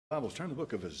Bibles, turn to the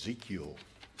book of Ezekiel,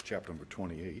 chapter number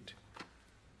 28.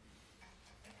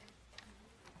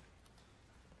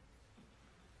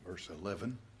 Verse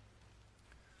 11.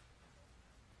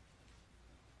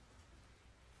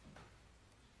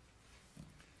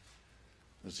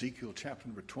 Ezekiel chapter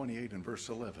number 28 and verse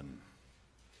 11.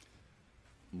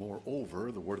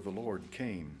 Moreover, the word of the Lord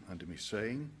came unto me,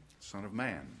 saying, Son of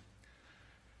man,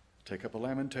 take up a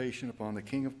lamentation upon the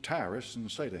king of Tyrus,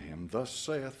 and say to him, Thus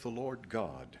saith the Lord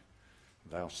God,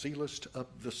 Thou sealest up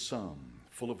the sum,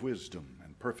 full of wisdom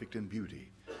and perfect in beauty.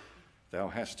 Thou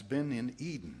hast been in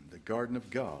Eden, the garden of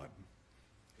God.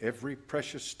 Every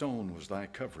precious stone was thy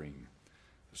covering,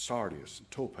 the sardius, the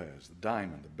topaz, the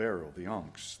diamond, the beryl, the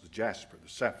onyx, the jasper, the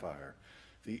sapphire,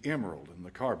 the emerald, and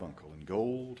the carbuncle, and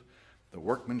gold. The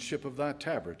workmanship of thy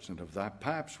tabrets and of thy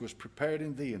pipes was prepared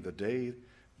in thee in the day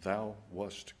thou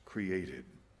wast created.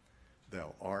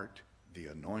 Thou art the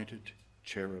anointed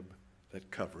cherub that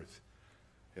covereth.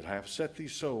 It hath set thee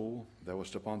so, thou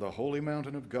wast upon the holy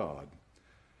mountain of God.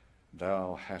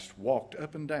 Thou hast walked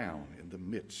up and down in the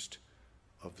midst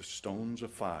of the stones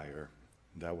of fire.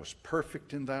 Thou wast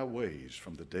perfect in thy ways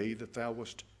from the day that thou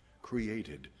wast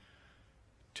created,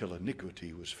 till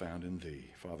iniquity was found in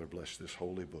thee. Father, bless this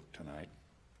holy book tonight.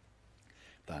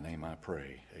 In thy name I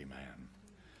pray, amen.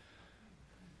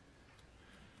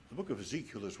 The book of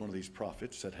Ezekiel is one of these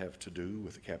prophets that have to do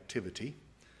with the captivity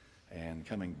and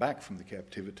coming back from the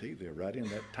captivity. They're right in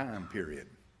that time period.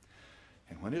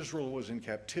 And when Israel was in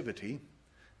captivity,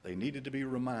 they needed to be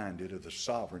reminded of the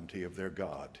sovereignty of their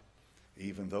God.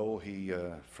 Even though he,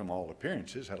 from all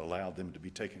appearances, had allowed them to be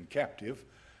taken captive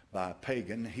by a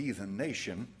pagan, heathen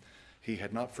nation, he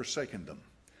had not forsaken them.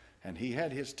 And he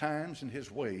had his times and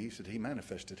his ways that he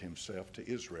manifested himself to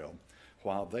Israel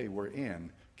while they were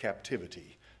in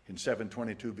captivity. In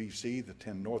 722 BC, the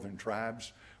 10 northern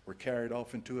tribes were carried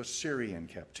off into Assyrian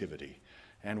captivity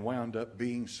and wound up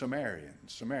being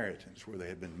Samaritans, where they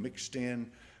had been mixed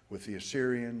in with the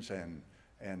Assyrians, and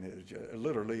it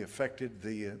literally affected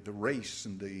the race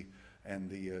and the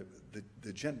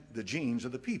genes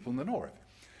of the people in the north.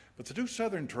 But the two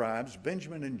southern tribes,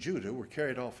 Benjamin and Judah, were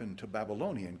carried off into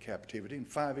Babylonian captivity in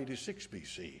 586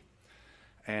 BC.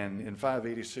 And in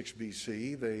 586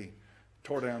 BC, they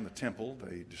tore down the temple.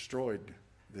 They destroyed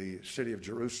the city of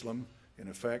Jerusalem, in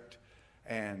effect,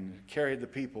 and carried the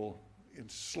people in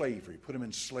slavery, put them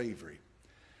in slavery.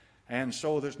 And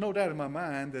so there's no doubt in my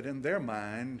mind that in their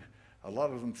mind, a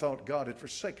lot of them thought God had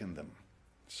forsaken them.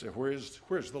 So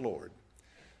where's the Lord?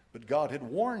 But God had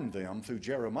warned them through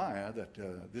Jeremiah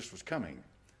that this was coming,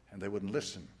 and they wouldn't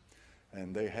listen.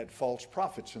 And they had false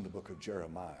prophets in the book of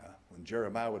Jeremiah. When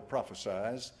Jeremiah would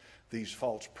prophesy, these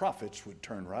false prophets would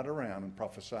turn right around and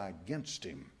prophesy against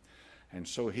him. And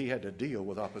so he had to deal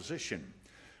with opposition.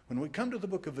 When we come to the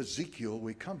book of Ezekiel,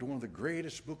 we come to one of the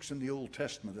greatest books in the Old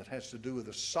Testament that has to do with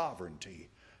the sovereignty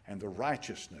and the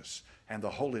righteousness and the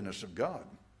holiness of God.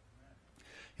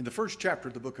 In the first chapter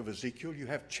of the book of Ezekiel, you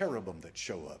have cherubim that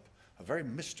show up, a very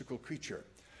mystical creature.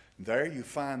 There you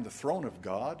find the throne of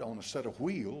God on a set of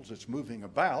wheels. It's moving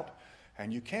about,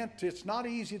 and it's not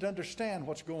easy to understand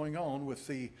what's going on with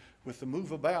the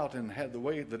move about and the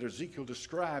way that Ezekiel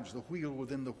describes the wheel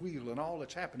within the wheel and all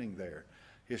that's happening there.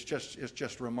 It's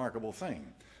just a remarkable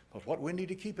thing. But what we need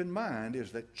to keep in mind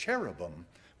is that cherubim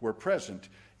were present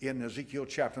in Ezekiel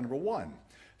chapter number 1.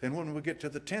 Then when we get to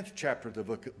the 10th chapter of the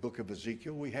book of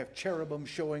Ezekiel, we have cherubim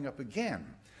showing up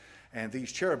again. And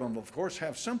these cherubim, of course,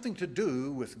 have something to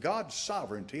do with God's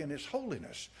sovereignty and his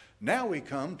holiness. Now we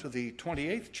come to the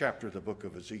 28th chapter of the book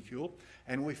of Ezekiel,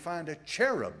 and we find a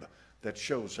cherub that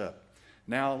shows up.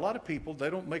 Now, a lot of people, they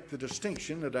don't make the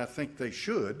distinction that I think they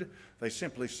should. They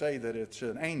simply say that it's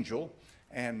an angel.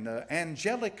 And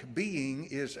angelic being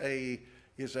is a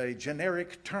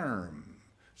generic term.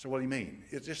 So what do you mean?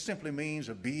 It just simply means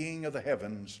a being of the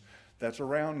heavens that's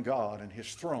around God and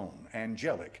his throne,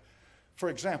 angelic. For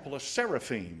example, a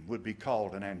seraphim would be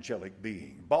called an angelic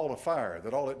being. Ball of fire,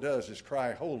 that all it does is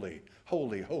cry, Holy,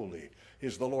 holy, holy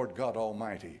is the Lord God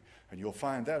Almighty. And you'll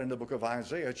find that in the book of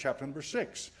Isaiah, chapter number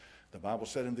 6. The Bible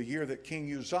said, in the year that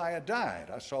King Uzziah died,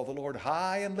 I saw the Lord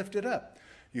high and lifted up.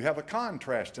 You have a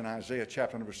contrast in Isaiah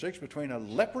chapter number 6 between a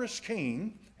leprous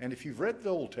king, and if you've read the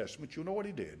Old Testament, you'll know what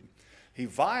he did. He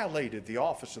violated the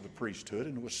office of the priesthood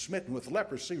and was smitten with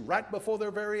leprosy right before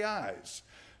their very eyes.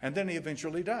 And then he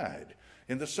eventually died.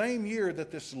 In the same year that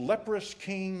this leprous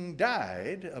king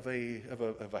died of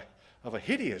a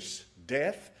hideous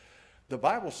death, the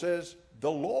Bible says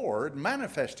the Lord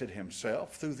manifested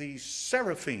himself through these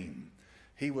seraphim.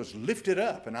 He was lifted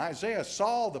up, and Isaiah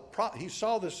saw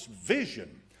this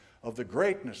vision of the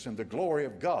greatness and the glory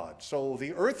of God. So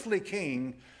the earthly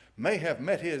king may have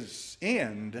met his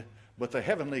end, but the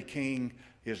heavenly king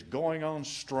is going on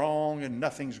strong, and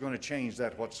nothing's going to change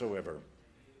that whatsoever.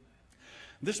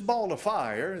 This ball of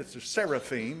fire, it's a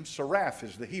seraphim. Seraph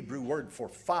is the Hebrew word for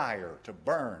fire, to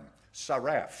burn.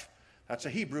 Seraph. That's a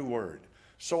Hebrew word.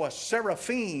 So a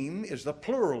seraphim is the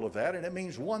plural of that, and it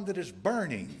means one that is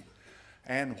burning.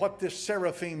 And what this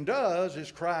seraphim does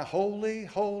is cry, holy,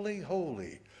 holy,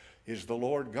 holy is the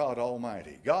Lord God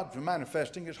Almighty. God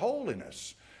manifesting his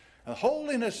holiness.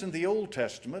 Holiness in the Old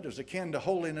Testament is akin to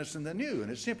holiness in the New,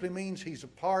 and it simply means he's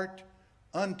apart,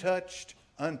 untouched,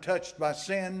 untouched by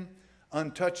sin,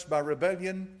 untouched by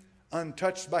rebellion,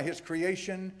 untouched by his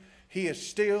creation. He is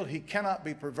still, he cannot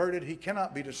be perverted, he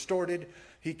cannot be distorted,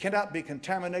 he cannot be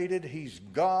contaminated. He's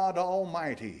God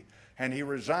Almighty, and he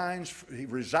resides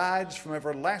from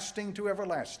everlasting to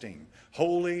everlasting.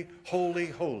 Holy, holy,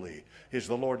 holy is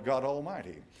the Lord God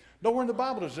Almighty. Nowhere in the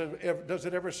Bible does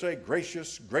it ever say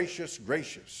gracious, gracious,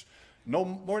 gracious. No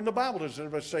more in the Bible does it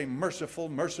ever say merciful,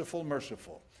 merciful,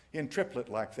 merciful, in triplet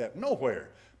like that. Nowhere.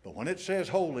 But when it says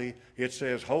holy, it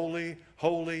says holy,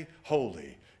 holy,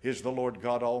 holy is the Lord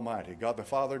God Almighty. God the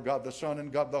Father, God the Son,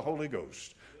 and God the Holy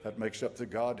Ghost. That makes up the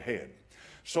Godhead.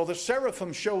 So the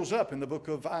seraphim shows up in the book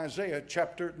of Isaiah,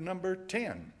 chapter number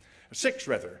 6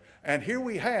 rather. And here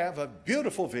we have a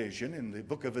beautiful vision in the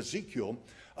book of Ezekiel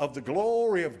of the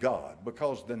glory of God,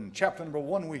 because in chapter number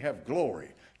 1 we have glory.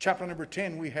 Chapter number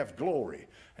 10 we have glory.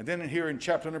 And then here in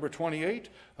chapter number 28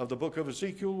 of the book of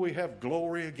Ezekiel we have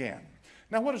glory again.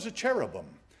 Now what is a cherubim?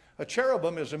 A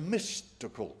cherubim is a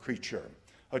mystical creature.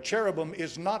 A cherubim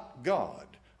is not God.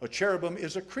 A cherubim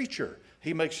is a creature.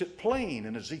 He makes it plain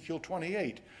in Ezekiel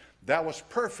 28. Thou wast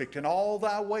perfect in all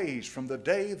thy ways from the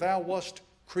day thou wast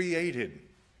created.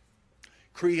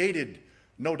 Created,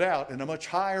 no doubt, in a much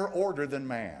higher order than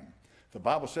man. The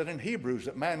Bible said in Hebrews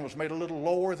that man was made a little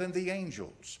lower than the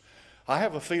angels. I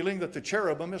have a feeling that the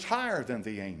cherubim is higher than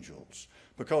the angels,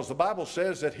 because the Bible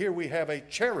says that here we have a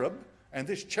cherub, and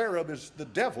this cherub is the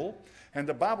devil, and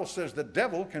the Bible says the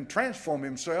devil can transform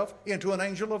himself into an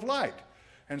angel of light.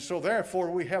 And so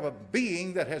therefore we have a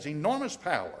being that has enormous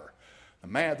power.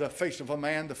 The face of a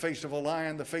man, the face of a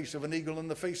lion, the face of an eagle,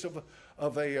 and the face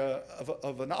of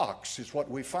an ox is what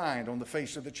we find on the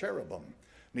face of the cherubim.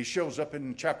 And he shows up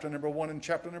in chapter number 1 and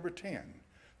chapter number 10.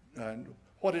 And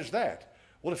what is that?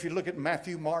 Well, if you look at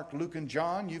Matthew, Mark, Luke, and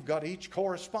John, you've got each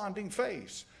corresponding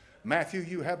face. Matthew,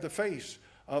 you have the face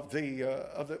of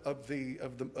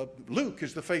Luke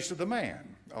is the face of the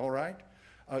man. All right.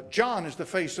 John is the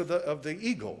face of the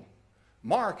eagle.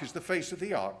 Mark is the face of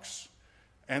the ox.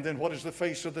 And then what is the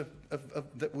face of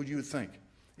that would you think?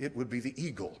 It would be the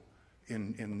eagle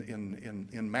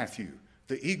in Matthew.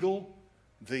 The eagle,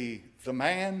 the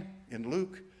man in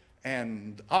Luke,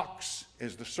 and ox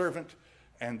is the servant.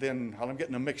 And then, I'm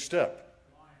getting them mixed up.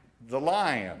 The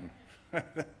lion.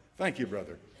 Thank you,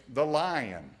 brother. The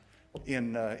lion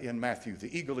in Matthew.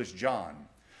 The eagle is John.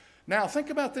 Now, think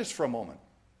about this for a moment.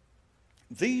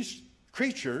 These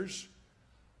creatures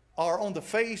are on the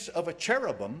face of a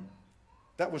cherubim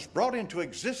that was brought into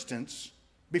existence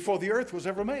before the earth was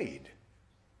ever made.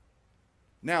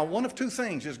 Now, one of two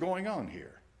things is going on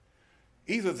here.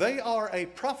 Either they are a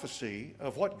prophecy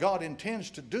of what God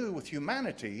intends to do with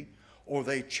humanity, or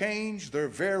they change their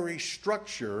very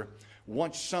structure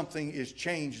once something is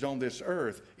changed on this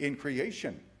earth in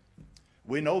creation.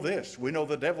 We know this. We know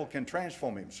the devil can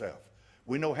transform himself.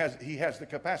 We know he has the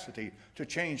capacity to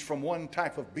change from one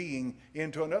type of being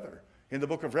into another. In the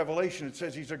book of Revelation, it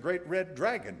says he's a great red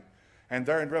dragon. And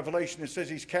there in Revelation, it says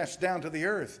he's cast down to the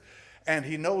earth. And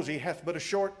he knows he hath but a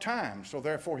short time, so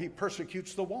therefore he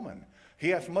persecutes the woman. He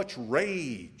hath much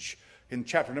rage. In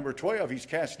chapter number 12, he's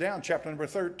cast down. Chapter number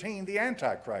 13, the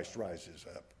Antichrist rises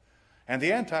up. And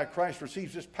the Antichrist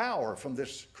receives his power from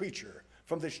this creature,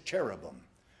 from this cherubim.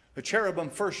 The cherubim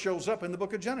first shows up in the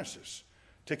book of Genesis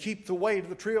to keep the way to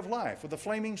the tree of life with a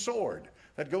flaming sword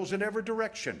that goes in every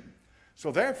direction.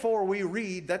 So therefore we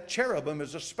read that cherubim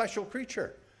is a special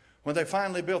creature. When they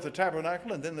finally built the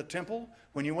tabernacle and then the temple,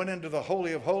 when you went into the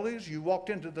Holy of Holies, you walked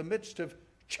into the midst of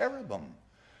cherubim.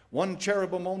 One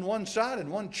cherubim on one side and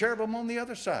one cherubim on the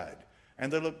other side.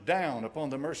 And they looked down upon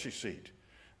the mercy seat.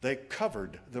 They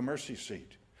covered the mercy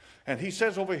seat. And he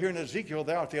says over here in Ezekiel,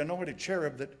 thou art the anointed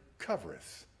cherub that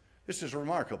covereth. This is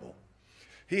remarkable.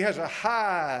 He has a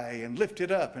high and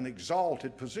lifted up and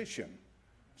exalted position.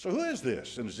 So who is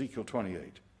this in Ezekiel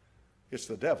 28? It's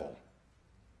the devil.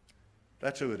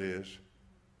 That's who it is.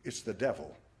 It's the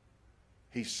devil.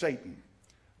 He's Satan.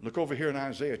 Look over here in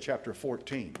Isaiah chapter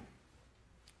 14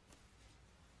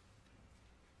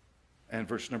 and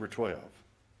verse number 12.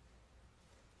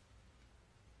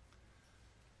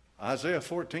 Isaiah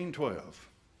 14:12.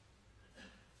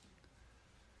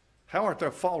 How art thou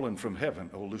fallen from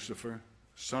heaven, O Lucifer,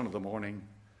 son of the morning?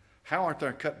 How art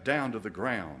thou cut down to the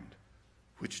ground,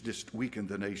 which didst weaken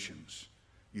the nations?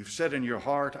 You've said in your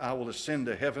heart, I will ascend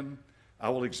to heaven. I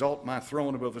will exalt my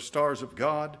throne above the stars of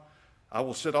God. I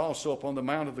will sit also upon the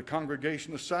mount of the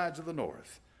congregation, the sides of the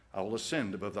north. I will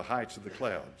ascend above the heights of the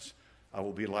clouds. I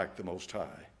will be like the Most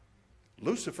High.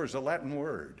 Lucifer is a Latin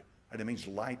word, and it means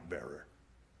light bearer.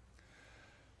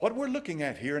 What we're looking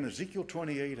at here in Ezekiel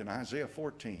 28 and Isaiah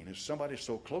 14 is somebody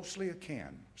so closely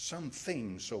akin,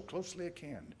 something so closely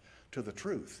akin to the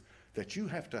truth that you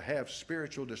have to have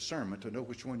spiritual discernment to know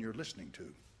which one you're listening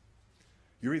to.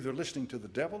 You're either listening to the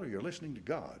devil or you're listening to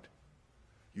God.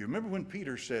 You remember when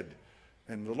Peter said,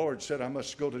 and the Lord said, I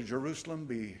must go to Jerusalem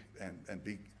and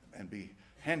be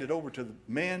handed over to the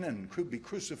men and be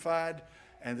crucified,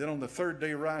 and then on the third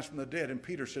day rise from the dead. And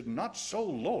Peter said, not so,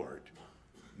 Lord,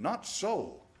 not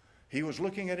so. He was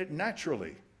looking at it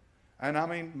naturally. And I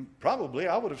mean, probably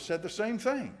I would have said the same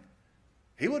thing.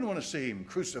 He wouldn't want to see him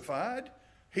crucified.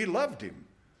 He loved him.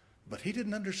 But he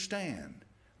didn't understand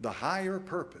the higher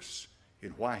purpose in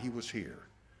why he was here.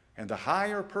 And the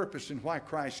higher purpose in why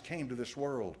Christ came to this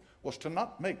world was to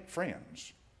not make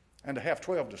friends and to have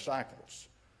 12 disciples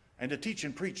and to teach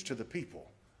and preach to the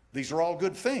people. These are all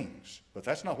good things, but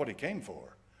that's not what he came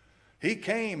for. He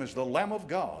came as the Lamb of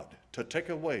God to take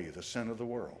away the sin of the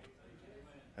world.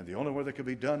 And the only way that could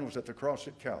be done was at the cross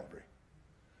at Calvary.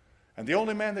 And the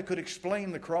only man that could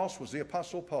explain the cross was the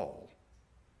Apostle Paul.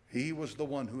 He was the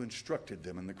one who instructed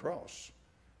them in the cross.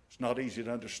 It's not easy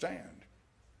to understand.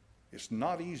 It's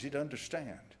not easy to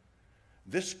understand.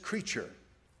 This creature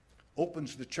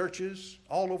opens the churches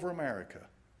all over America.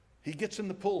 He gets in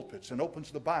the pulpits and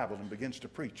opens the Bible and begins to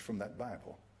preach from that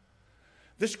Bible.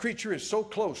 This creature is so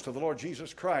close to the Lord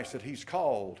Jesus Christ that he's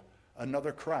called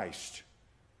another Christ,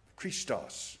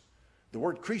 Christos. The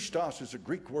word Christos is a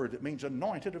Greek word that means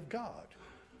anointed of God.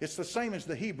 It's the same as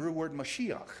the Hebrew word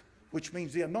Mashiach, which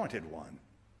means the anointed one.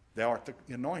 Thou art the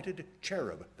anointed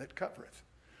cherub that covereth.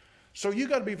 So you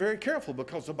got to be very careful,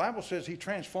 because the Bible says he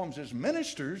transforms his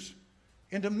ministers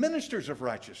into ministers of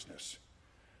righteousness.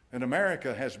 And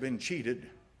America has been cheated.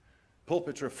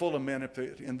 Pulpits are full of men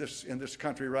in this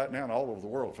country right now, and all over the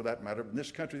world for that matter. In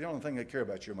this country, the only thing they care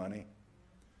about is your money.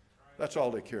 That's all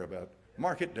they care about.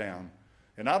 Mark it down.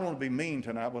 And I don't want to be mean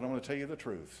tonight, but I want to tell you the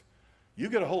truth. You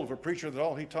get a hold of a preacher that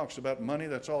all he talks about money,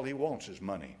 that's all he wants is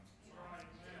money.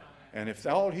 And if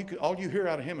all you hear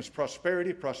out of him is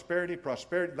prosperity, prosperity,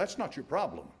 prosperity, that's not your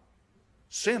problem.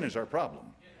 Sin is our problem.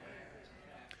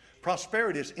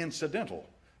 Prosperity is incidental.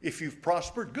 If you've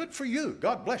prospered, good for you.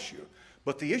 God bless you.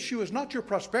 But the issue is not your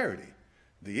prosperity.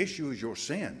 The issue is your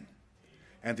sin.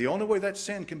 And the only way that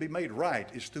sin can be made right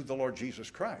is through the Lord Jesus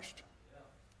Christ.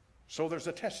 So there's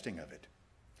a testing of it.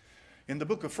 In the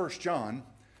book of 1 John,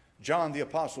 John the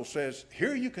Apostle says,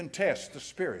 here you can test the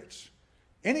spirits.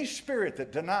 Any spirit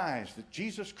that denies that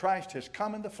Jesus Christ has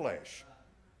come in the flesh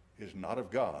is not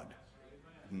of God.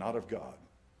 Not of God.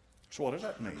 So what does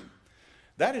that mean?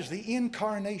 That is the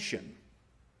incarnation.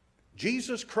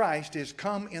 Jesus Christ is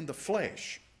come in the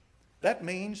flesh. That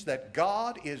means that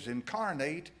God is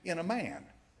incarnate in a man.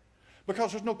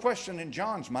 Because there's no question in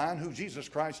John's mind who Jesus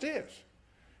Christ is.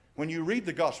 When you read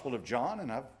the Gospel of John,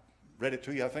 and I've read it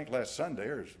to you I think last Sunday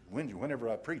or whenever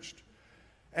I preached,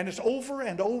 and it's over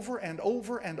and over and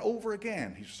over and over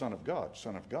again. He's Son of God,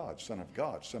 Son of God, Son of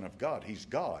God, Son of God. He's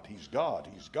God, He's God,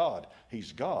 He's God,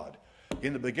 He's God.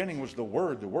 In the beginning was the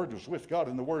Word was with God,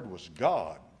 and the Word was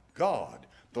God. God.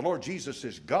 The Lord Jesus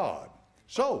is God.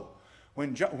 So,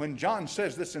 when John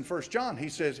says this in 1 John, he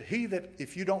says, he that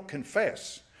if you don't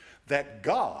confess that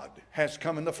God has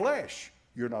come in the flesh,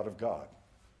 you're not of God.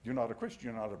 You're not a Christian,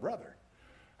 you're not a brother.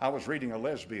 I was reading a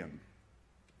lesbian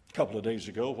a couple of days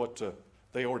ago,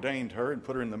 they ordained her and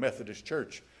put her in the Methodist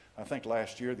Church, I think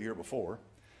last year, the year before.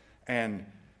 And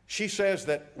she says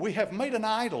that we have made an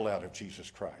idol out of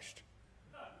Jesus Christ.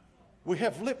 We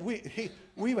have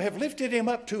lifted him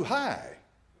up too high.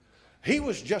 He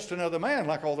was just another man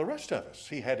like all the rest of us.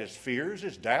 He had his fears,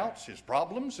 his doubts, his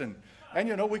problems, and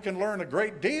you know, we can learn a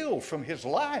great deal from his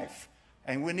life.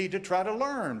 And we need to try to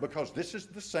learn, because this is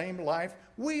the same life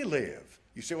we live.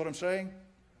 You see what I'm saying?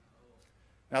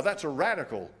 Now that's a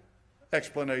radical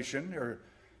explanation or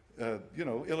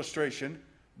illustration,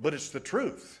 but it's the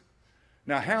truth.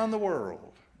 Now how in the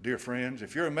world, dear friends,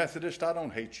 if you're a Methodist, I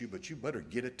don't hate you, but you better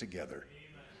get it together.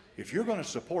 If you're going to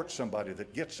support somebody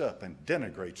that gets up and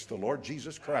denigrates the Lord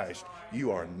Jesus Christ,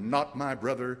 you are not my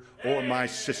brother or my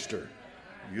sister.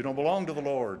 You don't belong to the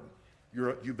Lord.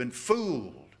 You've been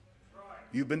fooled.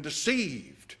 You've been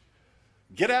deceived.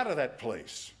 Get out of that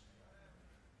place.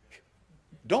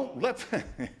 Don't let,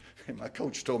 my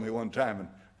coach told me one time, and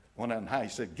when I'm high, he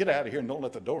said, get out of here and don't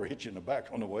let the door hit you in the back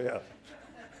on the way out.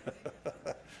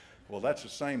 Well, that's the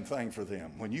same thing for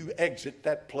them. When you exit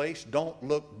that place, don't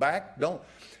look back, don't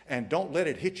let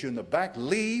it hit you in the back.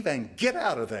 Leave and get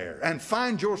out of there and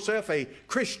find yourself a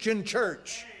Christian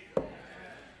church.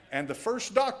 And the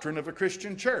first doctrine of a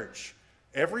Christian church,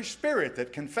 every spirit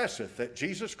that confesseth that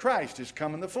Jesus Christ is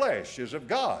come in the flesh is of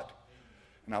God.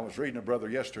 And I was reading a brother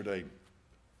yesterday.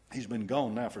 He's been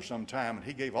gone now for some time, and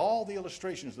he gave all the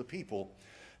illustrations of the people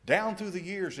down through the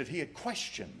years that he had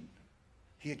questioned.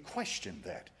 He had questioned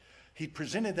that. He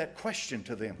presented that question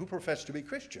to them who professed to be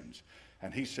Christians.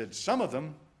 And he said some of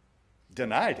them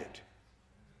denied it,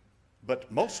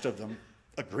 but most of them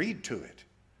agreed to it.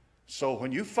 So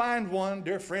when you find one,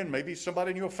 dear friend, maybe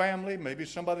somebody in your family, maybe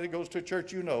somebody that goes to a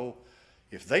church you know,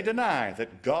 if they deny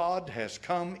that God has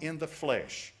come in the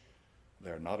flesh,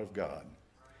 they're not of God.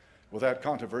 Without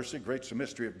controversy, great's the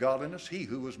mystery of godliness, he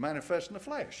who was manifest in the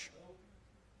flesh.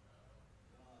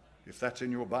 If that's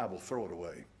in your Bible, throw it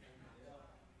away.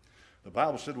 The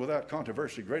Bible said, without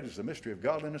controversy, great is the mystery of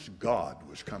godliness, God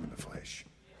was come in the flesh.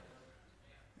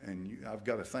 And I've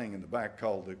got a thing in the back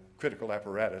called the critical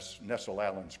apparatus, Nestle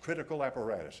Allen's critical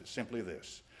apparatus. It's simply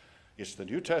this. It's the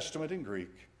New Testament in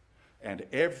Greek, and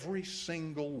every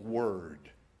single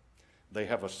word, they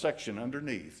have a section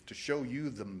underneath to show you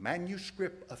the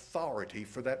manuscript authority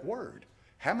for that word.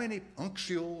 How many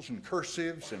uncials and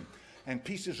cursives and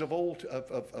pieces of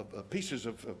pieces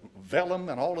of vellum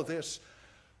and all of this,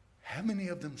 how many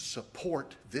of them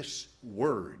support this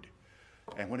word?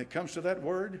 And when it comes to that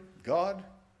word, God,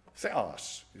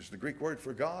 theos is the Greek word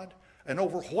for God, an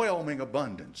overwhelming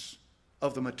abundance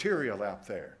of the material out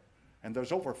there. And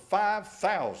there's over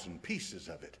 5,000 pieces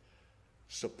of it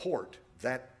support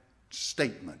that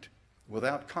statement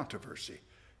without controversy.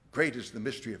 Great is the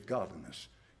mystery of godliness.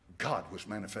 God was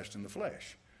manifest in the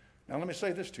flesh. Now let me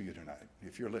say this to you tonight,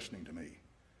 if you're listening to me.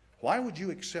 Why would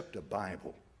you accept a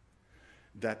Bible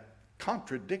that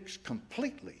contradicts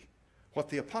completely what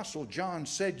the Apostle John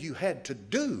said you had to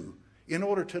do in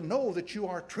order to know that you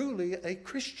are truly a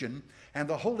Christian and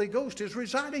the Holy Ghost is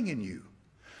residing in you?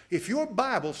 If your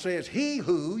Bible says he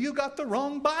who, you got the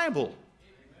wrong Bible.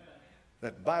 Amen.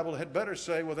 That Bible had better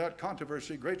say, without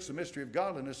controversy, great's the mystery of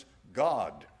godliness,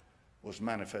 God was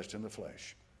manifest in the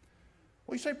flesh.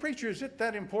 Well, you say, preacher, is it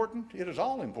that important? It is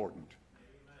all important.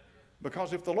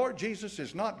 Because if the Lord Jesus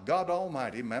is not God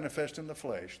Almighty manifest in the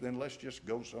flesh, then let's just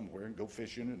go somewhere and go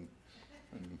fishing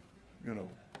and you know,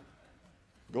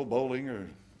 go bowling or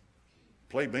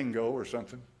play bingo or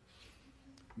something.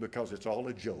 Because it's all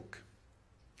a joke.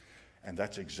 And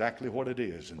that's exactly what it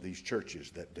is in these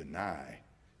churches that deny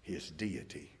his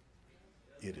deity.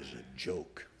 It is a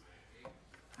joke.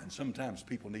 And sometimes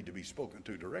people need to be spoken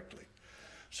to directly.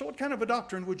 So what kind of a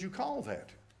doctrine would you call that?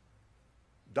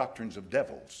 Doctrines of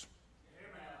devils.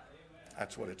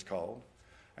 That's what it's called.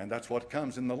 And that's what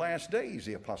comes in the last days,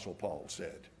 the Apostle Paul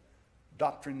said.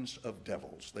 Doctrines of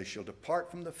devils. They shall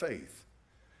depart from the faith.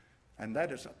 And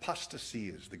that is apostasy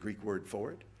is the Greek word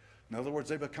for it. In other words,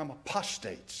 they become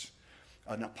apostates.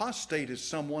 An apostate is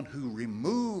someone who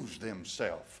removes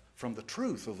themselves from the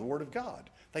truth of the Word of God.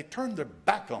 They turn their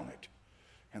back on it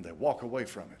and they walk away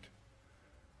from it.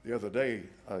 The other day,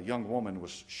 a young woman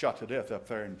was shot to death up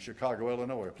there in Chicago,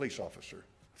 Illinois, a police officer.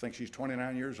 I think she's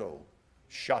 29 years old.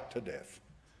 Shot to death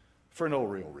for no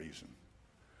real reason.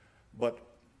 But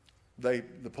the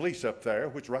police up there,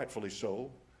 which rightfully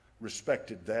so,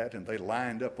 respected that, and they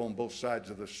lined up on both sides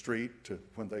of the street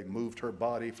when they moved her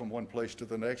body from one place to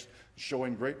the next,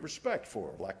 showing great respect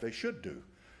for her, like they should do,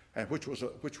 and which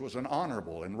was an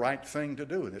honorable and right thing to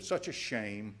do. And it's such a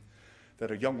shame that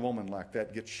a young woman like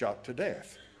that gets shot to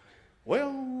death.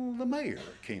 Well, the mayor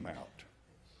came out,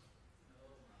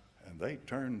 and they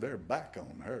turned their back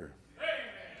on her.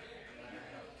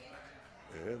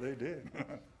 Yeah, they did.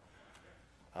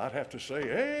 I'd have to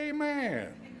say,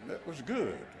 amen. That was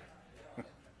good.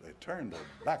 They turned their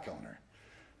back on her.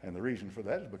 And the reason for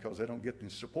that is because they don't get any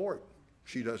support.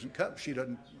 She doesn't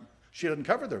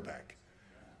cover their back.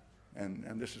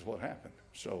 And this is what happened.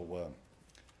 So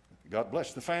God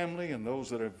bless the family and those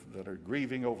that are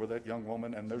grieving over that young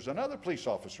woman. And there's another police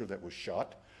officer that was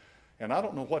shot. And I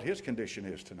don't know what his condition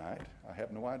is tonight. I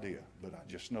have no idea. But I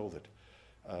just know that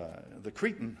the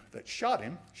Cretan that shot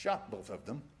him, shot both of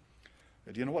them.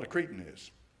 Do you know what a Cretan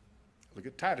is? Look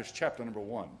at Titus chapter number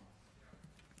 1.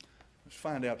 Let's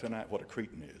find out tonight what a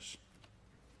Cretan is.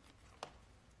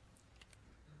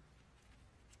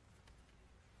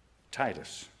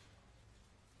 Titus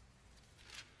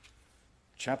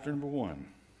chapter number 1.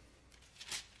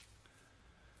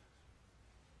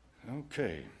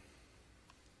 Okay.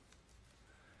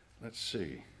 Let's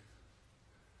see.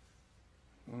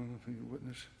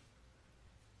 Witness.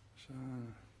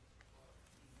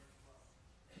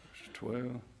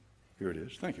 12. Here it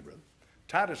is. Thank you, brother.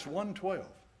 Titus 1:12.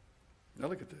 Now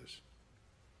look at this.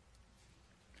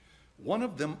 One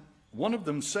of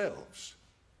themselves,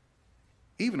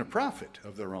 even a prophet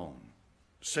of their own,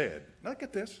 said, now look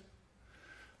at this.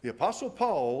 The Apostle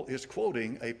Paul is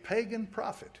quoting a pagan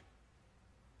prophet.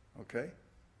 Okay?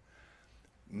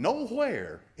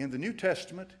 Nowhere in the New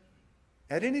Testament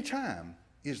at any time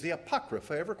is the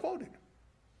Apocrypha ever quoted.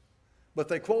 But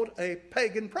they quote a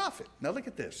pagan prophet. Now look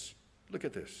at this. Look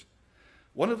at this.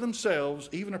 One of themselves,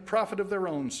 even a prophet of their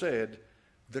own, said,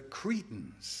 the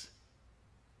Cretans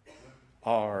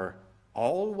are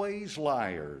always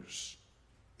liars,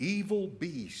 evil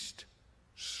beasts,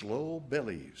 slow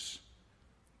bellies.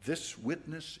 This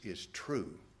witness is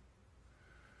true.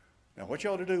 Now what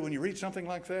you ought to do when you read something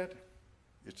like that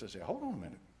is to say, hold on a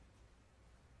minute.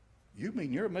 You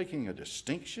mean you're making a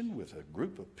distinction with a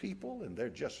group of people and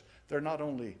they're not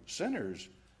only sinners,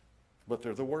 but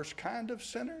they're the worst kind of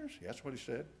sinners? That's what he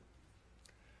said.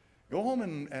 Go home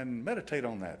and meditate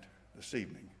on that this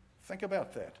evening. Think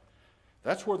about that.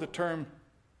 That's where the term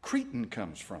Cretan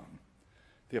comes from.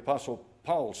 The Apostle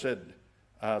Paul said,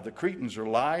 the Cretans are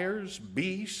liars,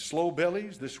 beasts, slow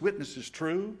bellies. This witness is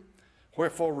true.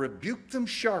 Wherefore rebuke them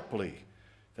sharply,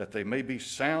 that they may be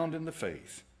sound in the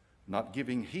faith, not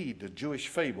giving heed to Jewish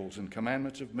fables and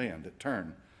commandments of men that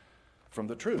turn from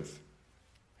the truth.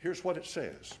 Here's what it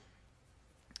says.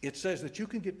 It says that you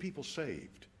can get people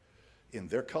saved in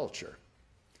their culture.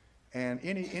 And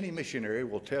any missionary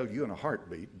will tell you in a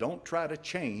heartbeat, don't try to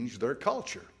change their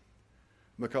culture,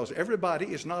 because everybody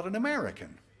is not an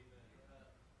American.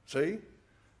 See?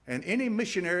 And any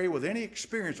missionary with any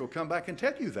experience will come back and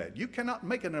tell you that. You cannot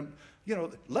make them,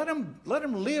 let them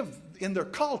live in their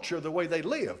culture the way they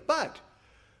live. But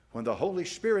when the Holy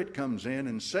Spirit comes in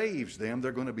and saves them,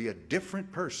 they're going to be a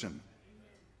different person.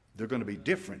 They're going to be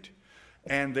different.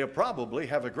 And they'll probably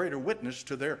have a greater witness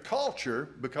to their culture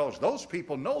because those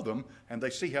people know them and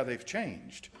they see how they've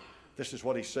changed. This is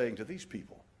what he's saying to these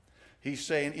people. He's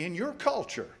saying, in your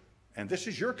culture, and this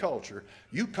is your culture,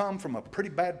 you come from a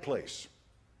pretty bad place.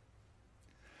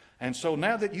 And so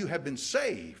now that you have been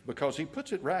saved, because he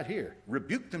puts it right here,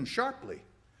 rebuke them sharply.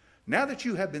 Now that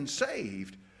you have been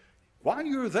saved, while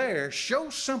you're there, show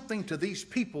something to these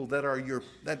people that are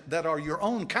your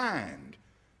own kind.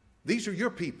 These are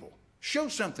your people. Show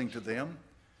something to them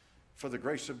for the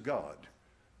grace of God.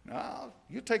 Now,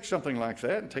 you take something like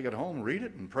that and take it home, read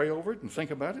it and pray over it and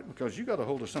think about it, because you got a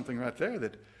hold of something right there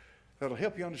that'll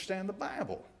help you understand the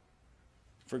Bible.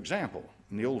 For example,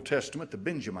 in the Old Testament, the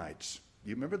Benjamites.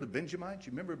 You remember the Benjamites?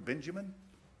 You remember Benjamin?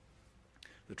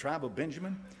 The tribe of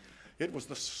Benjamin? It was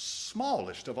the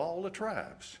smallest of all the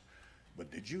tribes. But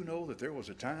did you know that there was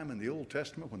a time in the Old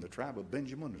Testament when the tribe of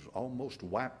Benjamin was almost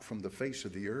wiped from the face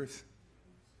of the earth?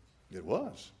 It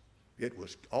was. It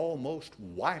was almost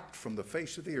wiped from the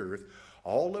face of the earth,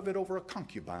 all of it over a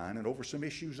concubine and over some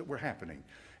issues that were happening.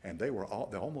 And they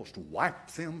almost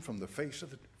wiped them from the face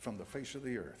of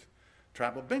the earth.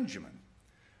 Tribe of Benjamin.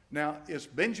 Now, is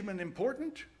Benjamin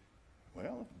important?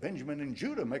 Well, Benjamin and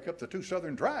Judah make up the two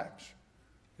southern tribes.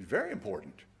 It's very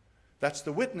important. That's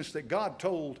the witness that God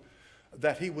told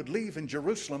that he would leave in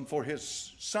Jerusalem for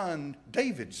his son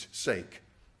David's sake.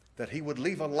 That he would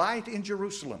leave a light in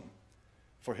Jerusalem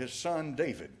for his son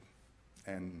David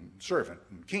and servant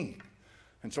and king.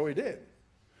 And so he did.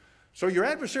 So your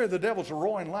adversary, the devil's a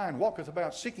roaring lion, walketh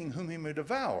about seeking whom he may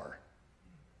devour.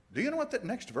 Do you know what that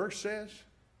next verse says?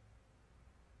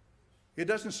 It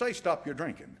doesn't say stop your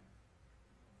drinking.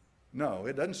 No,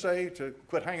 it doesn't say to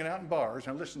quit hanging out in bars.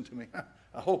 Now listen to me.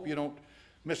 I hope you don't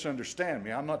misunderstand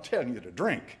me. I'm not telling you to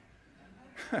drink.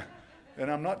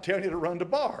 And I'm not telling you to run to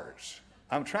bars.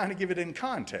 I'm trying to give it in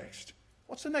context.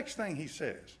 What's the next thing he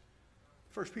says?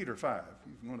 1 Peter 5.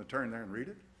 You want to turn there and read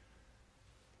it?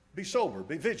 Be sober,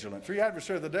 be vigilant. For your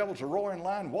adversary the devil's a roaring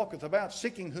lion, walketh about,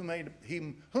 seeking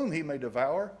whom he may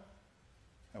devour.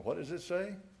 Now what does it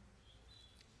say?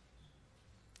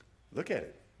 Look at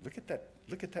it. Look at that.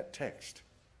 Look at that text.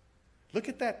 Look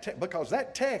at that text, because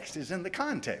that text is in the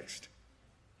context.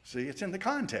 See, it's in the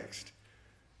context.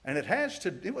 And it has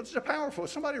to, it's a powerful,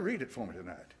 somebody read it for me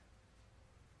tonight.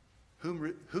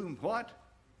 Whom what?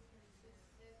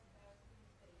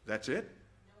 That's it?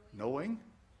 Knowing.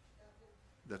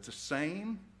 That's the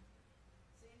same.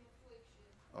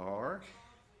 Or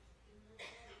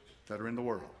that are in the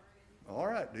world. All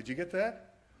right, did you get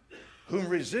that? Whom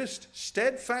resist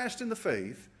steadfast in the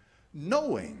faith,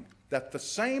 knowing that the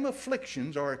same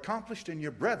afflictions are accomplished in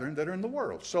your brethren that are in the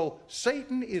world. So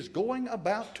Satan is going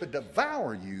about to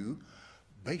devour you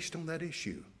based on that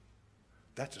issue.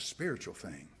 That's a spiritual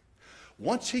thing.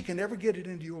 Once he can ever get it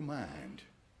into your mind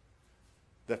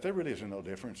that there really isn't no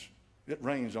difference. It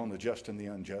rains on the just and the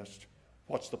unjust.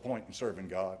 What's the point in serving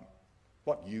God?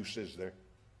 What use is there?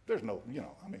 There's no,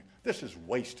 this is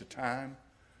waste of time.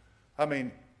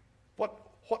 What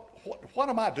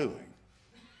am I doing?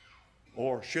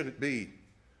 Or should it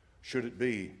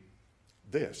be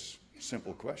this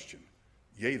simple question?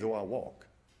 Yea, though I walk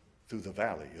through the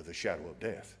valley of the shadow of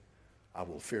death, I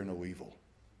will fear no evil,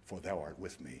 for thou art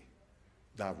with me.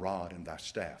 Thy rod and thy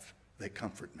staff, they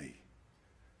comfort me.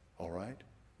 All right?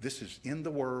 This is in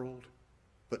the world,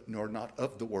 but nor not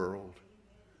of the world,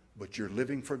 but you're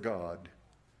living for God,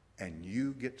 and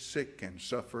you get sick and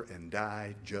suffer and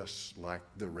die just like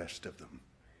the rest of them.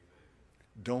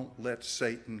 Don't let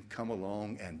Satan come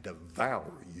along and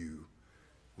devour you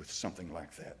with something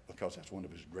like that, because that's one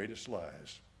of his greatest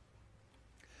lies.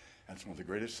 That's one of the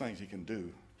greatest things he can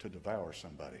do, to devour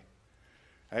somebody.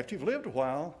 After you've lived a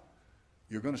while,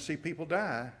 you're going to see people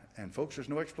die, and folks, there's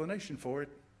no explanation for it.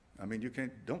 You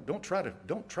can't. Don't try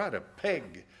to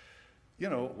peg.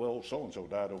 Well, so and so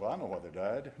died. I know why they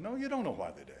died. No, you don't know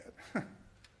why they died.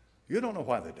 You don't know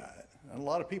why they died. And a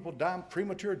lot of people die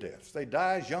premature deaths. They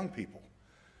die as young people.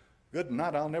 Good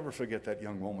night. I'll never forget that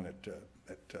young woman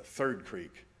at Third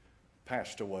Creek,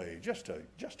 passed away. Just a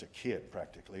kid,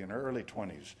 practically in her early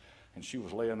 20s, and she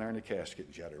was laying there in a casket,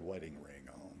 and she had her wedding ring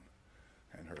on,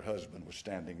 and her husband was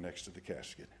standing next to the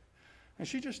casket, and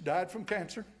she just died from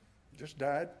cancer. Just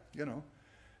died,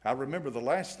 I remember the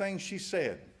last thing she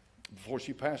said before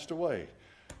she passed away.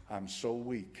 I'm so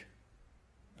weak.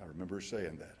 I remember her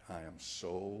saying that. I am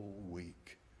so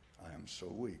weak. I am so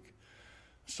weak.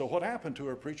 So what happened to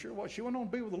her, preacher? Well, she went on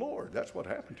to be with the Lord. That's what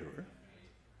happened to her.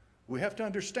 We have to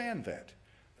understand that.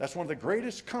 That's one of the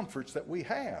greatest comforts that we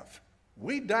have.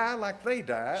 We die like they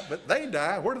die, but they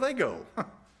die, where do they go?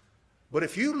 But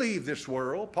if you leave this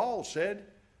world, Paul said,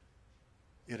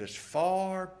 it is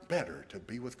far better to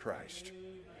be with Christ.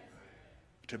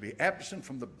 To be absent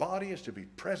from the body is to be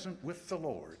present with the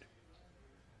Lord.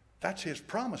 That's his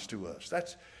promise to us.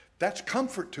 That's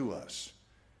comfort to us.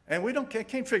 And we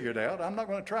can't figure it out. I'm not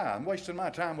going to try. I'm wasting my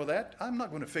time with that. I'm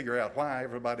not going to figure out why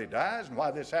everybody dies and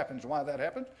why this happens and why that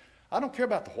happens. I don't care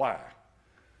about the why.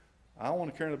 What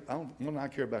I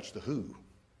care about is the who.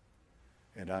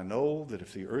 And I know that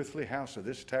if the earthly house of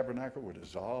this tabernacle were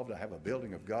dissolved, I have a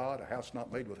building of God, a house not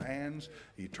made with hands,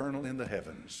 eternal in the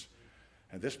heavens.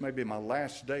 And this may be my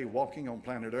last day walking on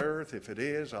planet Earth. If it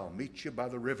is, I'll meet you by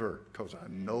the river, because I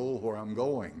know where I'm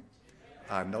going.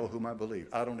 I know whom I believe.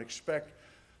 I don't expect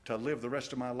to live the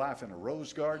rest of my life in a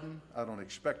rose garden. I don't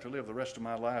expect to live the rest of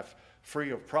my life free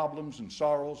of problems and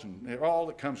sorrows and all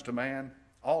that comes to man,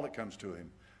 all that comes to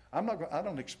him. I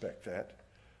don't expect that.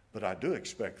 But I do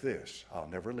expect this: I'll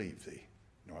never leave thee,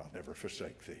 nor I'll never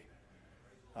forsake thee.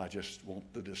 I just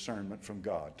want the discernment from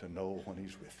God to know when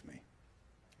he's with me.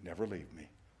 Never leave me,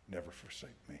 never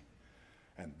forsake me.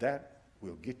 And that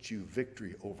will get you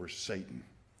victory over Satan,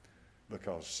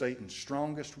 because Satan's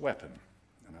strongest weapon,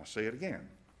 and I'll say it again,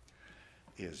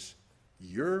 is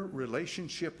your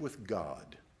relationship with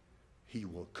God. He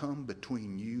will come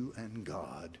between you and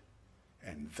God,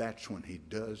 and that's when he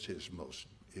does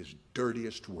his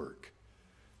dirtiest work.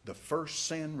 The first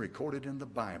sin recorded in the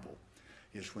Bible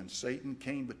is when Satan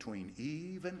came between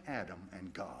Eve and Adam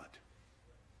and God.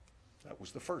 That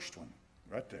was the first one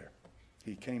right there.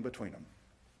 He came between them.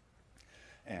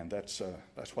 And that's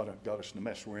what got us in the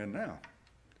mess we're in now.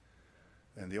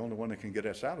 And the only one that can get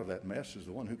us out of that mess is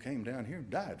the one who came down here and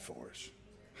died for us.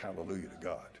 Hallelujah to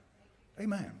God.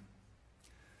 Amen.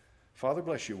 Father,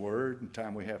 bless your word and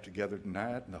time we have together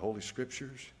tonight in the Holy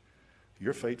Scriptures.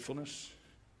 Your faithfulness,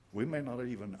 we may not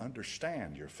even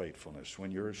understand your faithfulness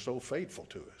when you're so faithful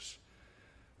to us.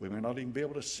 We may not even be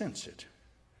able to sense it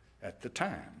at the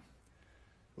time,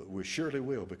 but we surely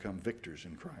will become victors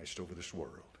in Christ over this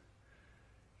world.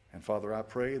 And Father, I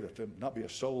pray that there not be a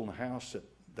soul in the house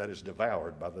that is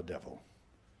devoured by the devil,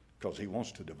 because he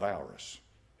wants to devour us.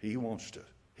 He wants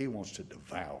to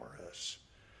devour us.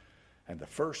 And the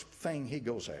first thing he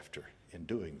goes after in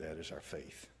doing that is our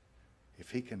faith.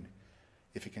 If he can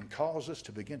cause us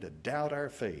to begin to doubt our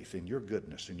faith in your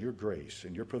goodness and your grace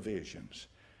and your provisions,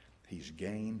 he's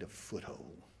gained a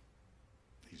foothold.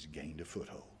 He's gained a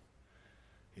foothold.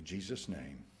 In Jesus'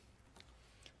 name.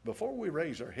 Before we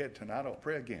raise our head tonight, I'll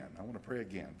pray again. I want to pray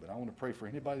again, but I want to pray for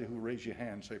anybody who raise your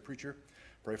hand and say, preacher,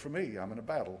 pray for me. I'm in a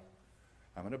battle.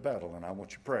 I'm in a battle, and I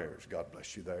want your prayers. God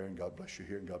bless you there, and God bless you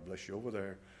here, and God bless you over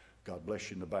there. God bless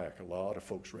you in the back. A lot of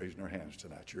folks raising their hands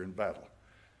tonight. You're in battle.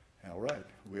 All right,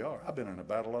 we are. I've been in a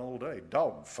battle all day.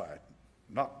 Dog fight,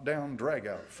 knockdown,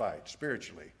 drag-out fight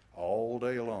spiritually all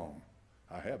day long.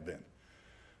 I have been.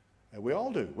 And we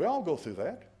all do. We all go through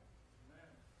that.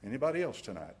 Anybody else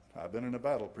tonight? I've been in a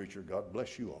battle, preacher. God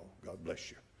bless you all. God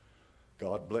bless you.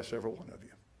 God bless every one of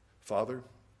you. Father,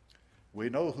 we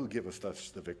know who giveth us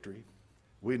the victory.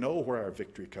 We know where our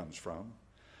victory comes from.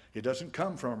 It doesn't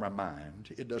come from our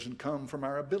mind. It doesn't come from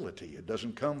our ability. It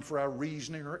doesn't come from our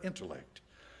reasoning or intellect.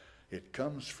 It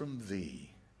comes from Thee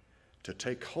to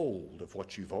take hold of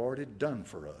what You've already done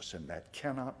for us, and that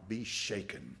cannot be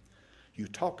shaken. You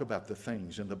talk about the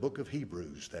things in the book of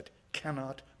Hebrews that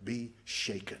cannot be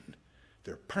shaken.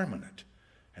 They're permanent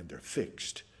and they're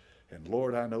fixed. And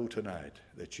Lord, I know tonight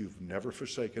that You've never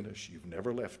forsaken us, You've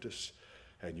never left us,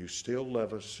 and You still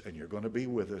love us, and You're going to be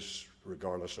with us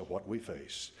regardless of what we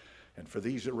face. And for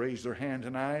these that raise their hand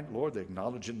tonight, Lord, they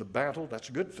acknowledge in the battle, that's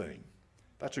a good thing.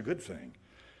 That's a good thing,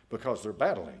 because they're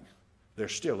battling. They're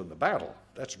still in the battle.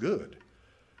 That's good.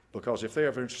 Because if they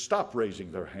ever stop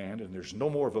raising their hand and there's no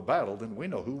more of a battle, then we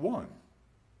know who won.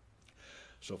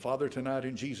 So, Father, tonight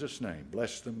in Jesus' name,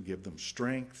 bless them, give them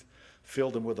strength,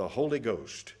 fill them with the Holy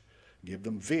Ghost, give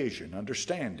them vision,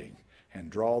 understanding,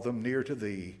 and draw them near to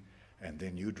Thee, and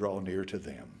then You draw near to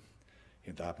them.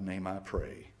 In Thy name I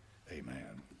pray.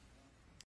 Amen.